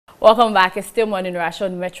Welcome back. It's still Morning Rush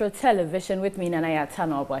on Metro Television with me, Nanaya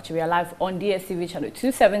Tanobuachi. We are live on DSTV channel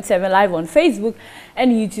 277, live on Facebook,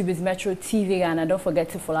 and YouTube is Metro TV. And don't forget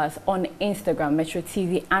to follow us on Instagram, Metro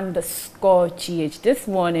TV_GH. This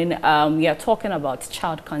morning, we are talking about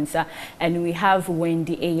child cancer, and we have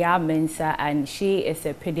Wendy MENSAH, and she is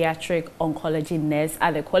a pediatric oncology nurse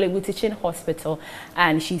at the KBTH Hospital,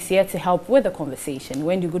 and she's here to help with the conversation.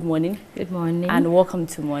 Wendy, good morning. Good morning. And welcome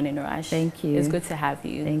to Morning Rush. Thank you. It's good to have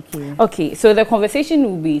you. Thank you. Okay, so the conversation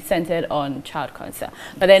will be centered on child cancer,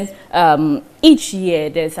 but then each year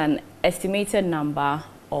there's an estimated number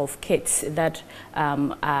of kids that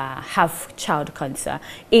have child cancer.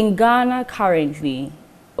 In Ghana currently,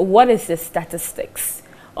 what is the statistics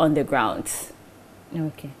on the ground?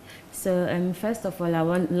 Okay, so first of all, I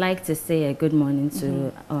would like to say a good morning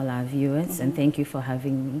to all our viewers, and thank you for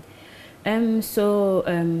having me.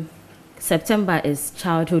 September is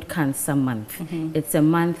Childhood Cancer Month. It's a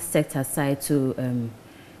month set aside to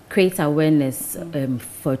create awareness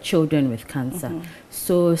for children with cancer.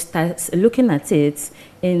 So looking at it,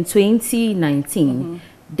 in 2019,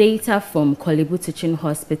 data from KBTH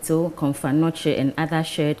Hospital, Konfanoche, and other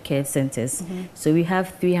shared care centers. So we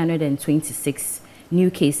have 326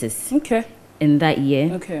 new cases in that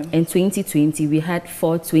year. In 2020, we had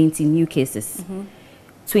 420 new cases.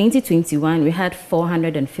 2021, we had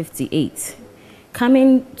 458.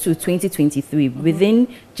 Coming to 2023, within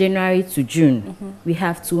January to June, we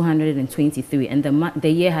have 223, and the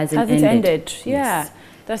year hasn't ended. Yeah,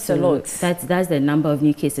 that's a lot. That's the number of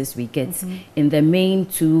new cases we get in the main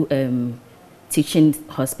two teaching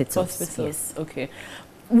hospitals. Yes. Okay.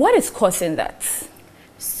 What is causing that?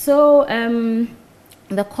 So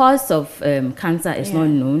the cause of cancer is not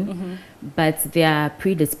known, but there are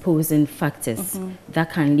predisposing factors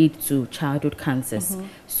that can lead to childhood cancers.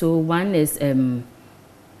 So one is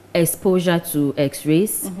exposure to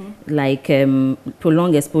X-rays, like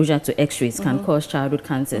prolonged exposure to X-rays can cause childhood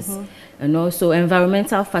cancers. And also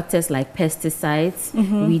environmental factors like pesticides,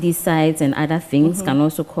 weedicides, and other things can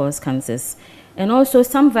also cause cancers. And also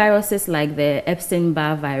some viruses like the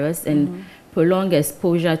Epstein-Barr virus and prolonged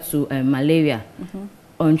exposure to malaria.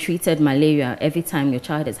 Untreated malaria, every time your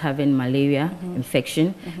child is having malaria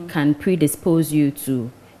infection, can predispose you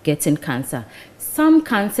to getting cancer. Some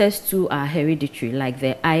cancers too are hereditary, like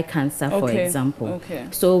the eye cancer, for example.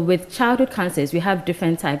 So with childhood cancers, we have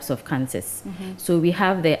different types of cancers. So we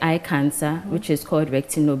have the eye cancer, which is called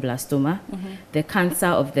retinoblastoma, the cancer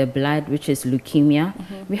of the blood, which is leukemia.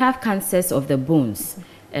 We have cancers of the bones,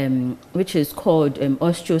 which is called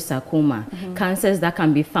osteosarcoma, cancers that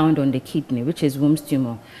can be found on the kidney, which is Wom's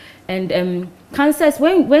tumor. And cancers,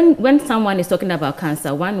 when someone is talking about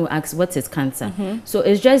cancer, one will ask, what is cancer? So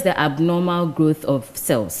it's just the abnormal growth of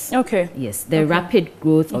cells. Yes, the rapid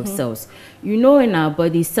growth of cells. You know, in our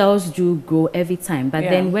body, cells do grow every time, but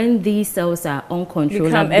then when these cells are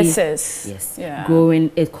uncontrollably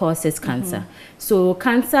growing, it causes cancer. So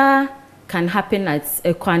cancer can happen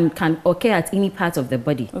can occur at any part of the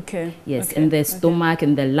body. Yes, in the stomach,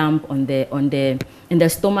 in the lump, in the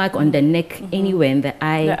stomach, on the neck, anywhere in the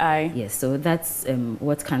eye. Yes, so that's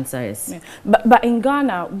what cancer is. But in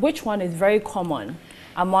Ghana, which one is very common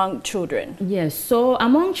among children? Yes, so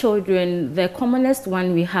among children, the commonest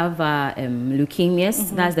one we have leukemias,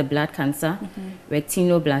 that's the blood cancer,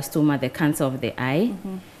 retinoblastoma, the cancer of the eye,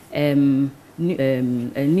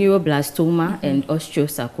 neuroblastoma and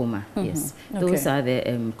osteosarcoma. Yes, those are the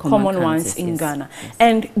common ones in Ghana.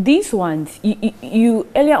 And these ones, you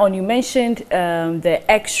earlier on you mentioned the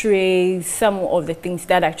X-rays, some of the things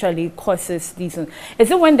that actually causes these ones.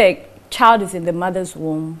 Is it when the child is in the mother's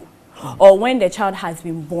womb, or when the child has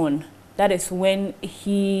been born? That is when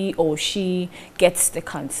he or she gets the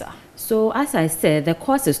cancer. So as I said, the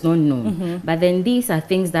cause is not known, but then these are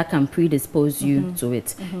things that can predispose you to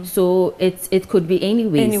it. So it could be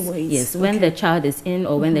anyways. Yes, when the child is in,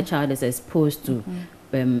 or when the child is exposed to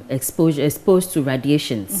exposed to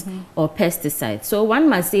radiations or pesticides. So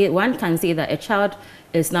one can say that a child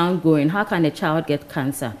is now growing. How can a child get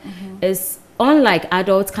cancer? It's unlike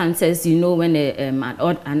adult cancers, you know, when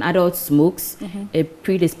an adult smokes, it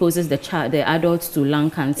predisposes the adults to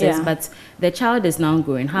lung cancers, but the child is now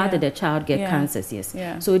growing. How did the child get cancers? Yes.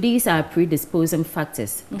 So these are predisposing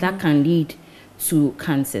factors that can lead to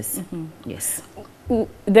cancers. Yes.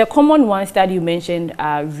 The common ones that you mentioned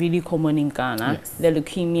are really common in Ghana. The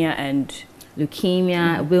leukemia and...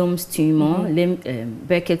 Wilms tumor,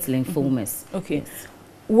 Burkitt's lymphomas.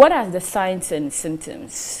 What are the signs and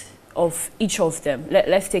symptoms of each of them?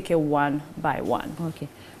 Let's take it one by one.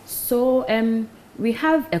 So we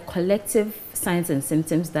have a collective signs and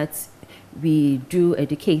symptoms that we do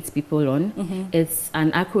educate people on. It's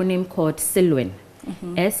an acronym called SILUAN.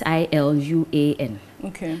 SILUAN.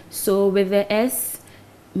 Okay. So with the S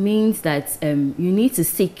means that you need to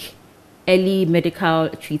seek early medical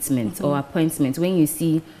treatment or appointment when you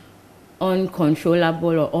see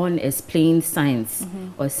uncontrollable or unexplained signs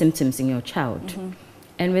or symptoms in your child.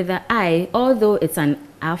 And with the I, although it's an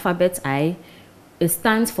alphabet I, it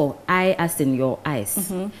stands for eye as in your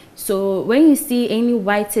eyes. So when you see any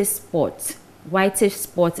whitish spot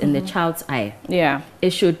in the child's eye,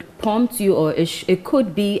 it should prompt you, or it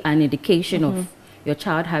could be an indication of your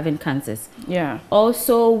child having cancers.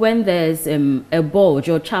 Also, when there's a bulge,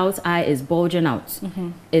 your child's eye is bulging out,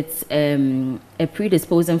 it's a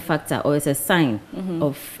predisposing factor, or it's a sign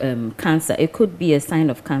of cancer. It could be a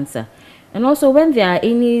sign of cancer. And also when there are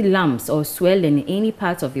any lumps or swelling in any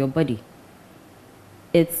part of your body,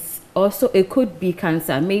 it could be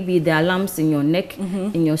cancer. Maybe there are lumps in your neck,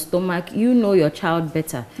 in your stomach. You know your child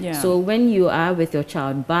better. So when you are with your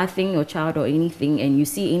child, bathing your child or anything, and you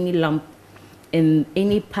see any lump in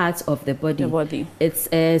any part of the body, it's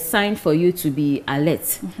a sign for you to be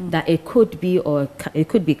alert that it could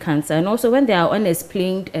be cancer. And also when there are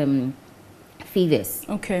unexplained fevers,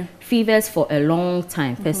 fevers for a long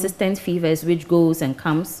time, persistent fevers which goes and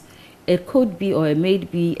comes, it could be, or it may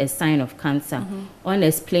be, a sign of cancer.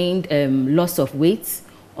 Unexplained loss of weight,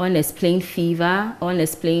 unexplained fever,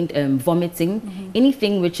 unexplained vomiting,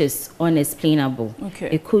 anything which is unexplainable,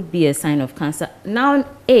 it could be a sign of cancer. Now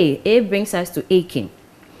A brings us to aching.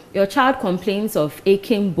 Your child complains of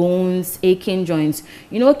aching bones, aching joints.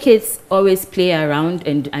 You know, kids always play around,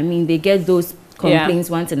 and I mean, they get those complaints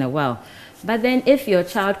once in a while. But then if your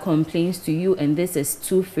child complains to you and this is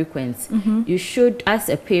too frequent, you should, as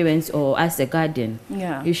a parent or as a guardian,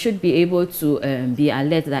 you should be able to be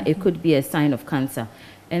alert that it could be a sign of cancer.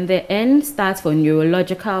 And the N starts for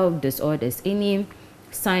neurological disorders. Any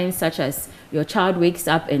signs such as your child wakes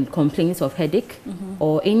up and complains of headache,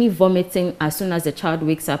 or any vomiting as soon as the child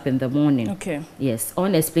wakes up in the morning. Yes,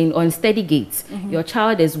 unexplained, unsteady gait. Your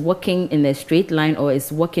child is walking in a straight line, or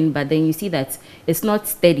is walking, but then you see that it's not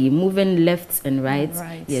steady, moving left and right.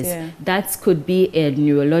 That could be a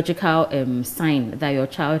neurological sign that your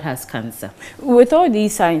child has cancer. With all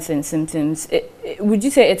these signs and symptoms, would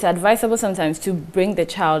you say it's advisable sometimes to bring the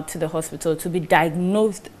child to the hospital to be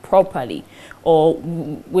diagnosed properly? Or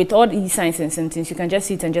with all these signs and symptoms, you can just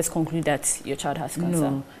sit and just conclude that your child has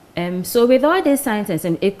cancer? No. So with all these signs and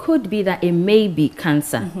symptoms, it could be that it may be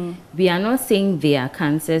cancer. We are not saying they are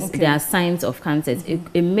cancers, they are signs of cancers.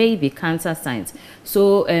 It may be cancer signs.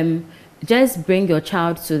 So just bring your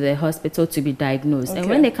child to the hospital to be diagnosed. And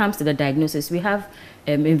when it comes to the diagnosis, we have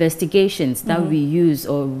investigations that we use,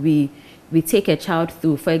 or we take a child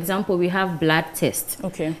through. For example, we have blood tests,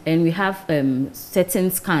 and we have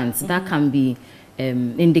certain scans that can be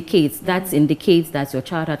indicates that your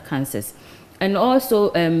child had cancers. And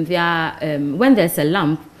also when there's a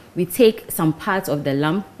lump, we take some parts of the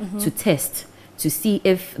lump to test to see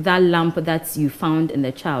if that lump that you found in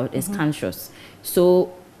the child is cancerous.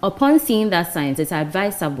 So upon seeing that signs, it's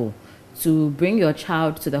advisable to bring your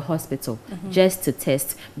child to the hospital just to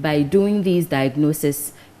test, by doing these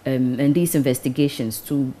diagnoses and these investigations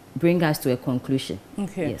to bring us to a conclusion.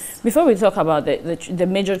 Before we talk about the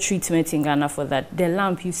major treatment in Ghana for that, the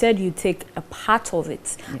lump, you said you take a part of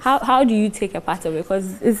it. How do you take a part of it?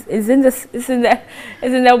 Because it's in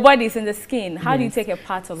the body, it's in the skin. How do you take a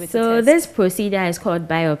part of it? So this procedure is called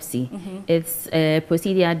biopsy. It's a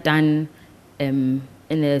procedure done in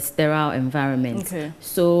a sterile environment.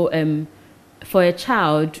 So for a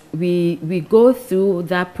child, we go through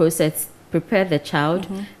that process, prepare the child,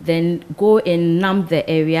 then go and numb the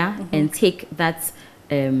area and take that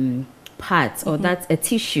part, or that's a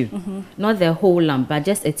tissue, not the whole lump, but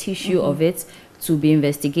just a tissue of it, to be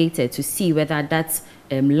investigated to see whether that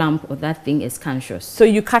lump or that thing is cancerous. So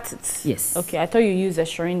you cut it? Yes. Okay, I thought you use a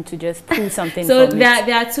syringe to just pull something so from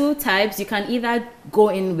there are two types. You can either go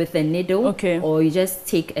in with a needle, or you just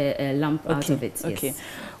take a lump out of it.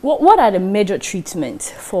 What are the major treatments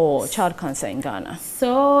for child cancer in Ghana?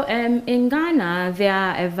 So in Ghana, there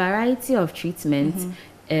are a variety of treatments.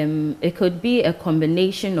 It could be a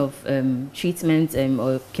combination of treatments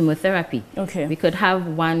or chemotherapy. We could have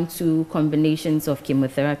 1-2 combinations of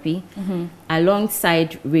chemotherapy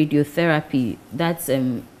alongside radiotherapy. That's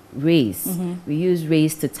rays. We use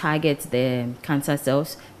rays to target the cancer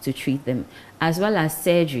cells to treat them, as well as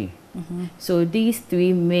surgery. So these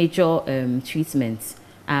 3 major treatments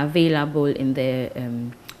are available in the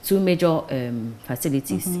 2 major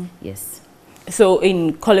facilities. So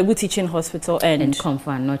in Kolebu Teaching Hospital and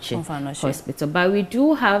Komfo-Anokye Hospital. But we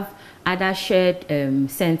do have other shared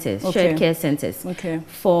centers, shared care centers.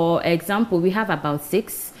 For example, we have about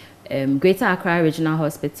 6. Greater Accra Regional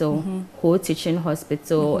Hospital, Whole Teaching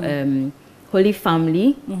Hospital, Holy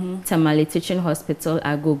Family, Tamale Teaching Hospital,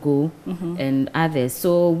 Agogo, and others.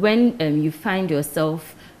 So when you find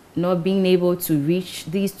yourself not being able to reach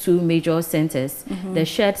these 2 major centers, the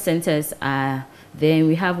shared centers are then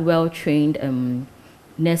we have well-trained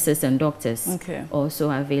nurses and doctors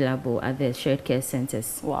also available at the shared care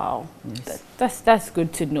centers. Wow, that's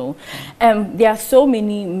good to know. There are so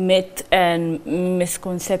many myths and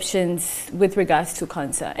misconceptions with regards to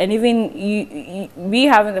cancer, and even we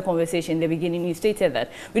having the conversation in the beginning, you stated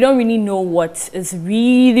that we don't really know what is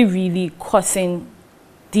really causing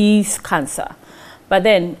these cancer. But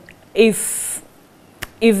then if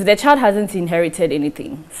the child hasn't inherited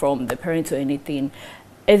anything from the parent or anything,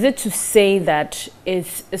 is it to say that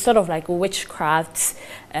it's sort of like witchcraft,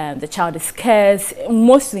 the child is cursed?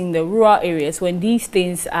 Mostly in the rural areas, when these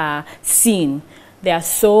things are seen, there are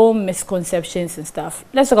so misconceptions and stuff.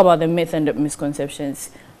 Let's talk about the myth and the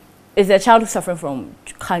misconceptions. Is the child suffering from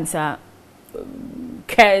cancer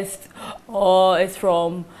cursed, or is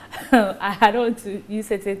from I don't want to use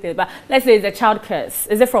certain things, but let's say it's a child curse.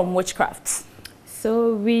 Is it from witchcraft?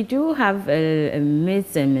 So we do have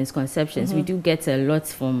myths and misconceptions. We do get a lot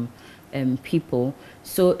from people.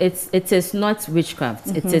 So it is not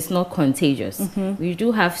witchcraft. It is not contagious. We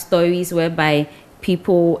do have stories whereby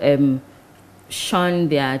people shun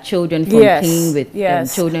their children from playing with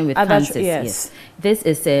children with cancers. This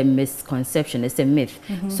is a misconception. It's a myth.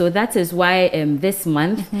 So that is why this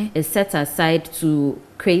month is set aside to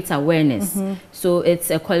create awareness. So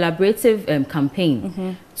it's a collaborative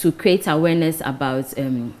campaign to create awareness about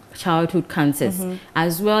childhood cancers,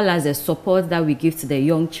 as well as the support that we give to the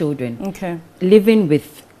young children living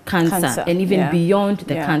with cancer and even beyond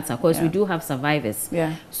the cancer, because we do have survivors.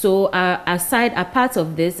 So a part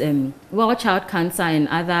of this, World Child Cancer and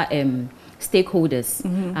other stakeholders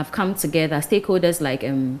have come together. Stakeholders like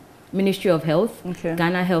Ministry of Health,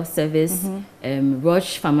 Ghana Health Service,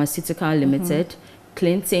 Roche Pharmaceutical Limited,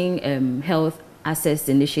 Clinton Health Access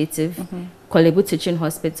Initiative, Kolebu Teaching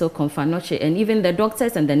Hospital, Komfo-Anokye, and even the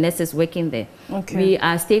doctors and the nurses working there. We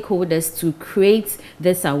are stakeholders to create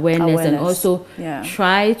this awareness and also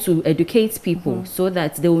try to educate people so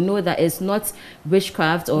that they will know that it's not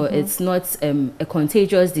witchcraft or it's not a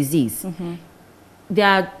contagious disease. There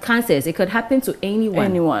are cancers. It could happen to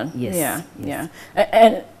anyone. Yes.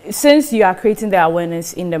 And since you are creating the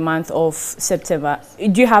awareness in the month of September,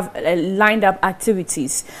 do you have lined up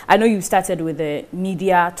activities? I know you started with the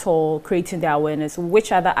media tour, creating the awareness.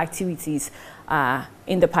 Which other activities are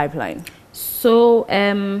in the pipeline? So,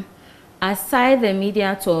 aside the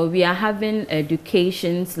media tour, we are having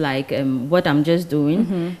educations like what I'm just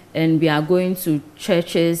doing, and we are going to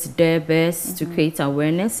churches, derbes to create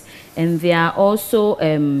awareness, and there are also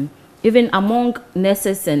even among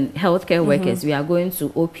nurses and healthcare workers, we are going to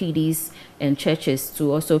OPDs and churches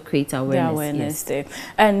to also create awareness. The awareness day.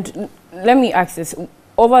 And let me ask this: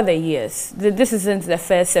 over the years, this isn't the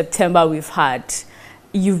first September we've had.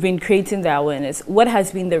 You've been creating the awareness. What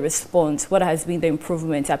has been the response? What has been the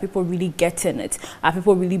improvement? Are people really getting it? Are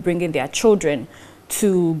people really bringing their children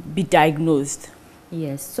to be diagnosed?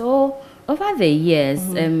 Yes. So over the years,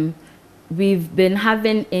 we've been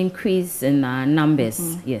having increase in our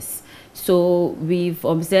numbers. Yes. So we've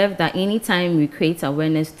observed that anytime we create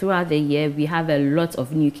awareness throughout the year, we have a lot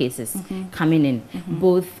of new cases coming in,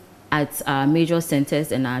 both at our major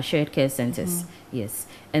centers and our shared care centers. Yes.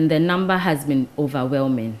 And the number has been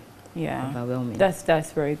overwhelming. Overwhelming.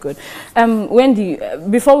 That's very good. Wendy,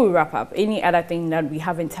 before we wrap up, any other thing that we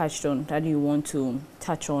haven't touched on that you want to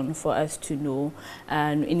touch on for us to know,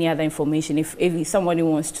 and any other information? If somebody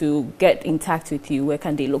wants to get in touch with you, where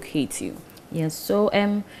can they locate you? Yes. So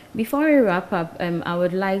before we wrap up, I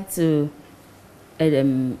would like to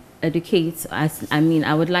educate us.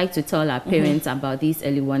 I would like to tell our parents about these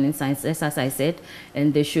early warning signs, as I said,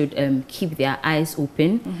 and they should keep their eyes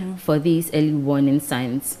open for these early warning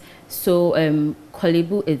signs. So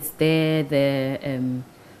Kolebu is there, the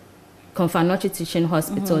Komfo-Anokye Teaching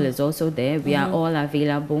Hospital is also there. We are all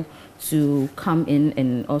available to come in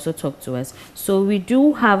and also talk to us. So we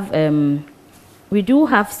do have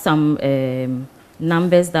some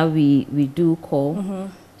numbers that we do call.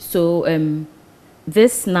 So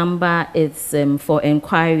this number is for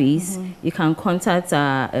inquiries. You can contact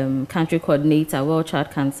our country coordinator, World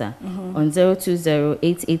Child Cancer, on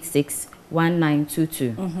 020-886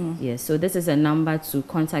 1922. Yes, so this is a number to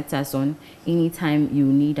contact us on anytime you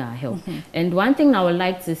need our help. And one thing I would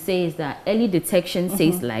like to say is that early detection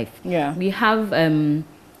saves life. Yeah. We have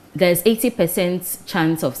there's 80%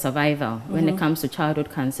 chance of survival when it comes to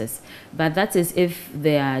childhood cancers, but that is if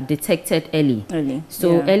they are detected early.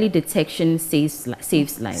 So early detection saves lives.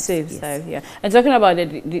 Saves lives, yeah. And talking about the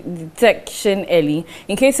detection early,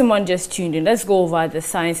 in case someone just tuned in, let's go over the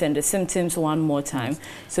signs and the symptoms one more time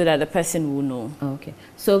so that the person will know. Okay.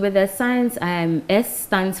 So with the signs, S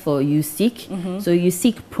stands for you seek. So you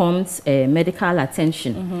seek prompt medical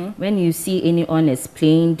attention. When you see any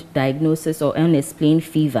unexplained diagnosis or unexplained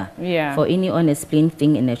fever, for any unexplained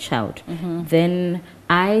thing in a child. Then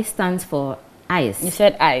I stands for eyes. You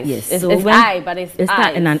said eyes. Yes. It's so when eye, but it's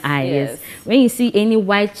not in an eye. Yes. When you see any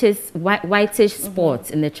whitish spots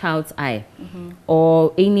in the child's eye,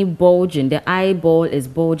 or any bulging, the eyeball is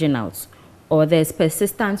bulging out, or there's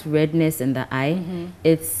persistent redness in the eye,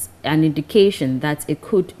 it's an indication that it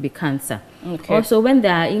could be cancer. Also, when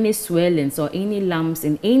there are any swellings or any lumps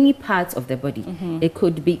in any part of the body, it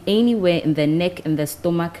could be anywhere in the neck, in the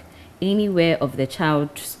stomach, anywhere of the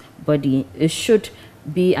child's body. It should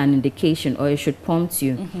be an indication, or it should prompt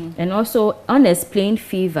you. And also unexplained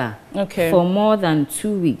fever for more than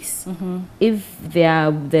 2 weeks. If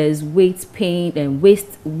there's weight pain and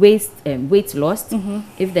weight loss,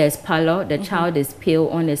 if there's pallor, the child is pale,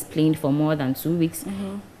 unexplained for more than 2 weeks,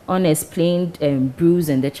 unexplained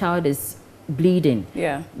bruising, the child is bleeding,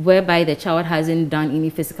 whereby the child hasn't done any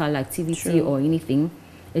physical activity or anything,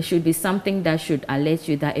 it should be something that should alert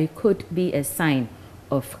you that it could be a sign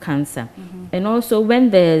of cancer. And also when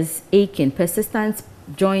there's aching, persistent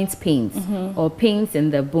joint pains, or pains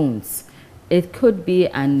in the bones, it could be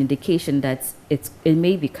an indication that it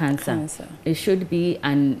may be cancer. It should be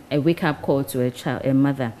a wake-up call to a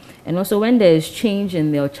mother. And also when there is change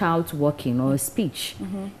in your child's walking or speech,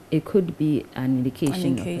 it could be an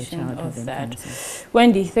indication of a child having cancer.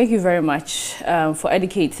 Wendy, thank you very much for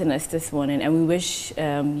educating us this morning, and we wish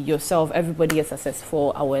yourself, everybody, a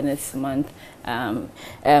successful Awareness Month.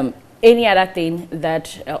 Any other thing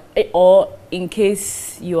that, or in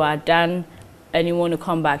case you are done and you want to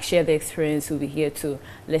come back, share the experience, we'll be here to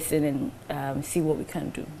listen and see what we can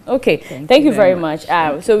do. Okay, thank you very much.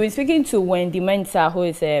 So we're speaking to Wendy MENSAH, who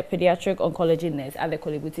is a pediatric oncology nurse at the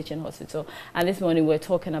Kolebu Teaching Hospital. And this morning we're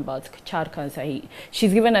talking about child cancer.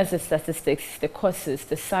 She's given us the statistics, the causes,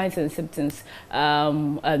 the signs and symptoms,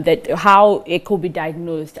 that how it could be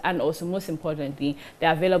diagnosed, and also most importantly, the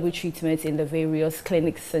available treatments in the various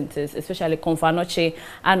clinic centers, especially Konfanoche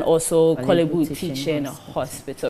and also Kolebu Teaching Hospital.